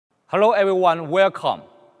Hello everyone, welcome.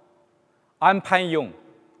 I'm Yong,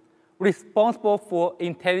 responsible for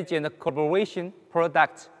intelligent collaboration,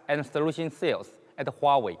 product, and solution sales at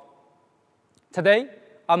Huawei. Today,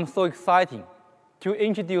 I'm so excited to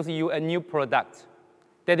introduce you a new product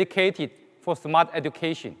dedicated for smart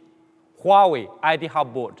education, Huawei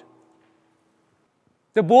IdeaHub board.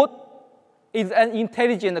 The board is an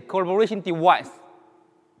intelligent collaboration device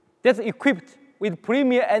that's equipped with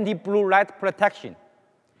premier anti-blue light protection,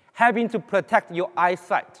 helping to protect your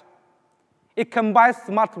eyesight. It combines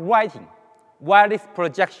smart writing, wireless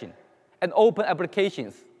projection, and open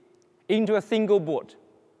applications into a single board.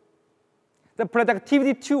 The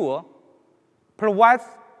productivity tool provides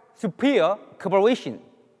superior collaboration,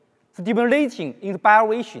 stimulating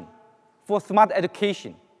inspiration for smart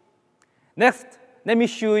education. Next, let me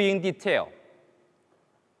show you in detail.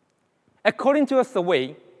 According to a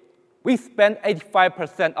survey, we spend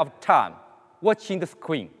 85% of time watching the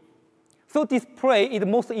screen. So display is the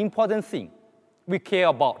most important thing we care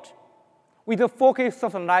about. With a 4K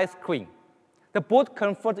soft light screen, the board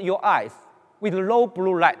comforts your eyes with low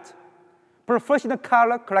blue light, professional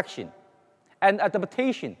color correction, and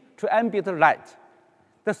adaptation to ambient light.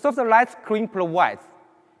 The soft light screen provides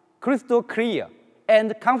crystal clear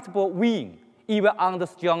and comfortable viewing even under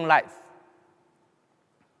strong lights.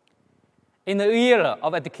 In the era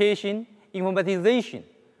of education informatization,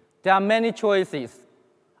 there are many choices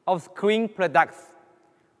of screen products,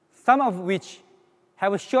 some of which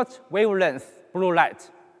have short wavelength blue light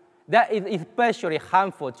that is especially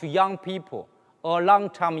harmful to young people or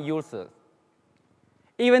long-term users.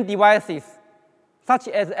 Even devices such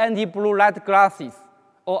as anti-blue light glasses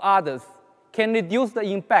or others can reduce the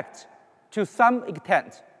impact to some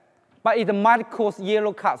extent, but it might cause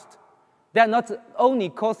yellow cast that not only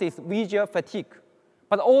causes visual fatigue,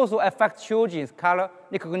 but also affects children's color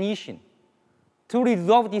recognition. To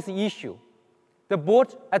resolve this issue, the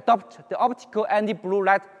board adopted the optical anti-blue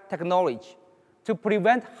light technology to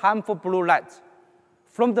prevent harmful blue light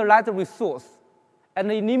from the light resource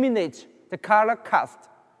and eliminate the color cast.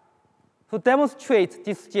 To demonstrate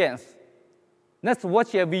this strength, let's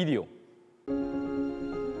watch a video.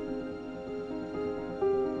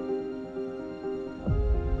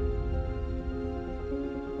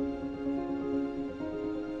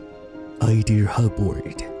 IdeaHub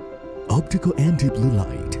board. Optical anti-blue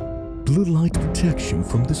light. Blue light protection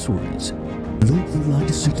from the source. Low blue light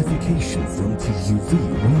certification from the UV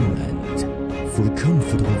mainland for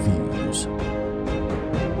comfortable views.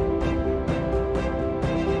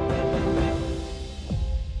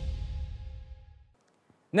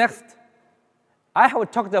 Next, I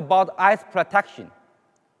have talked about eyes protection.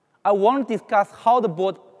 I want to discuss how the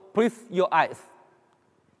board protects your eyes.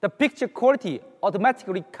 The picture quality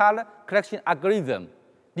automatically color correction algorithm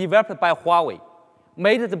developed by Huawei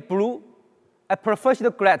made the blue a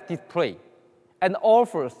professional-grade display and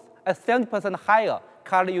offers a 70% higher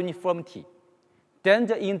color uniformity than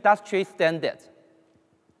the industry standard.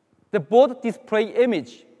 The board displays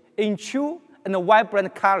image in true and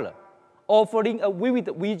vibrant color, offering a vivid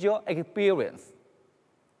visual experience.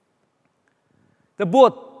 The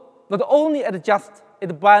board not only adjusts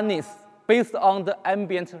its brightness based on the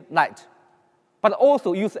ambient light, but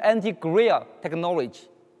also uses anti-glare technology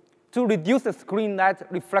to reduce the screen light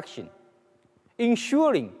reflection,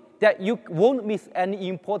 ensuring that you won't miss any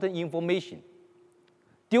important information.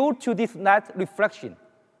 Due to this light reflection,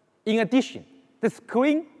 in addition, the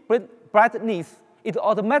screen brightness is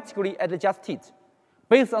automatically adjusted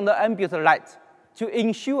based on the ambient light to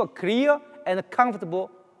ensure clear and comfortable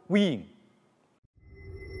viewing.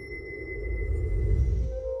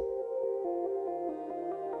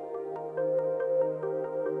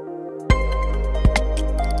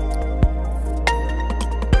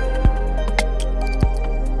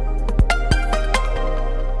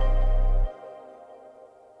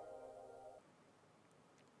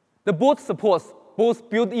 The board supports both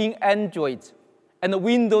built-in Android and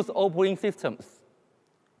Windows operating systems.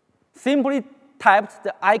 Simply tap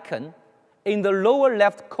the icon in the lower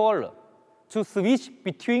left corner to switch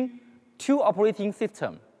between two operating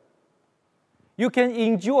systems. You can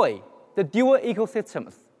enjoy the dual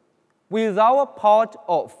ecosystems without power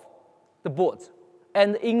off the board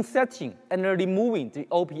and inserting and removing the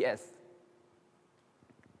OPS.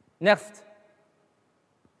 Next,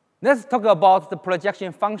 let's talk about the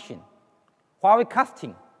projection function, Huawei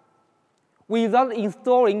Casting. Without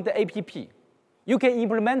installing the app, you can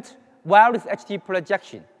implement wireless HD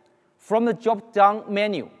projection from the drop-down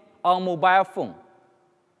menu on mobile phone.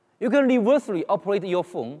 You can reversely operate your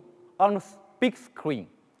phone on a big screen,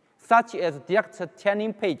 such as direct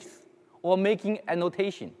turning pages or making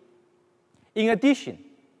annotation. In addition,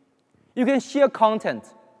 You can share content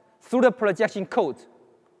through the projection code.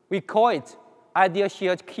 We call it Idea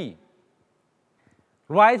Shared Key.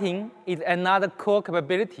 Writing is another core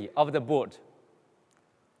capability of the board.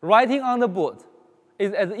 Writing on the board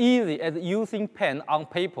is as easy as using pen on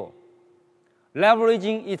paper,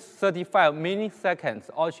 leveraging its 35 milliseconds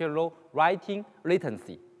ultra-low writing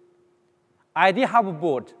latency. IdeaHub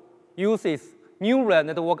board uses neural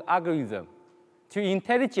network algorithm to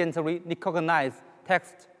intelligently recognize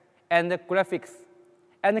text and graphics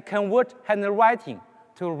and convert handwriting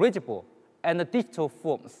to readable and digital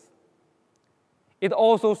forms. It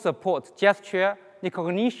also supports gesture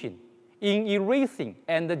recognition in erasing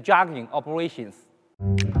and juggling operations.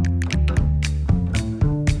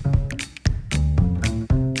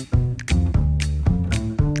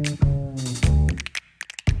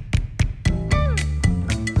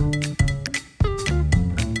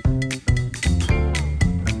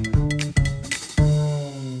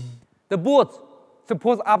 The board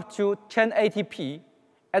supports up to 1080p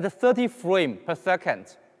at 30 frames per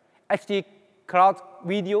second HD cloud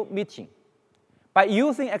video meeting. By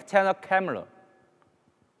using external camera,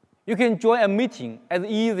 you can join a meeting as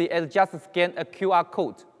easy as just scan a QR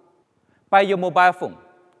code by your mobile phone.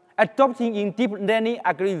 Adopting in deep learning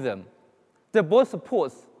algorithm, the board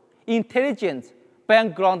supports intelligent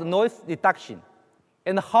background noise reduction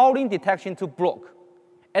and howling detection to block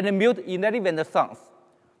and mute irrelevant sounds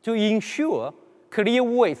to ensure clear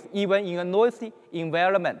voice even in a noisy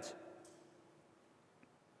environment.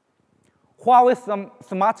 Huawei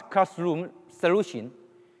Smart Classroom solution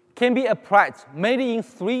can be applied mainly in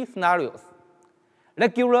 3 scenarios: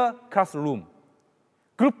 regular classroom,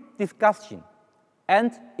 group discussion,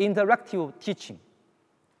 and interactive teaching.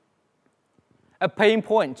 A pain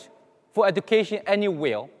point for education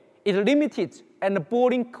anywhere is limited and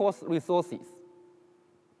boring course resources,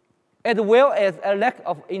 as well as a lack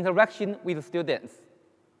of interaction with students.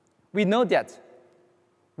 We know that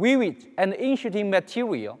vivid and interesting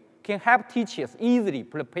material can help teachers easily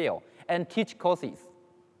prepare and teach courses,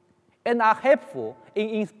 and are helpful in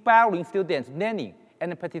inspiring students' learning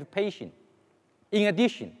and participation. In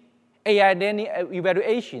addition, AI learning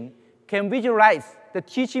evaluation can visualize the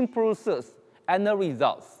teaching process and the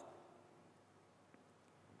results.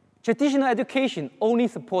 Traditional education only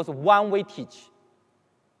supports one-way teach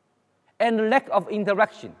and lack of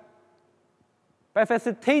interaction. By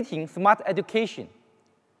facilitating smart education,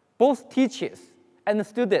 both teachers and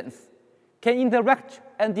students can interact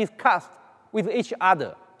and discuss with each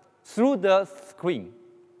other through the screen.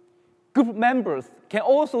 Group members can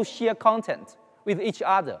also share content with each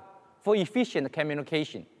other for efficient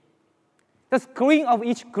communication. The screen of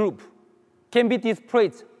each group can be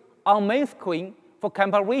displayed on main screen for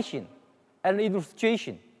comparison and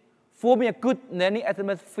illustration, forming a good learning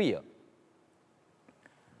atmosphere.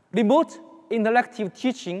 Remote interactive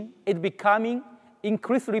teaching is becoming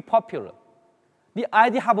increasingly popular. The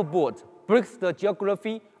IdeaHub board breaks the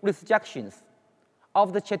geography restrictions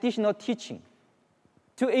of the traditional teaching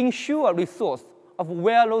to ensure resource of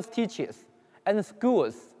where those teachers and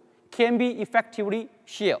schools can be effectively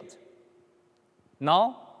shared.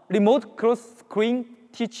 Now, remote cross-screen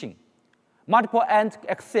teaching, multiple end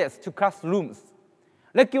access to classrooms,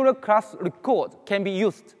 regular class record can be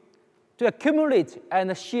used to accumulate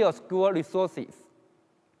and share school resources.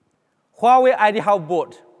 Huawei IdeaHub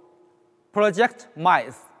board, project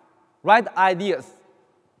minds, write ideas.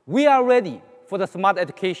 We are ready for the smart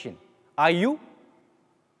education. Are you?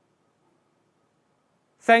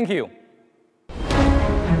 Thank you.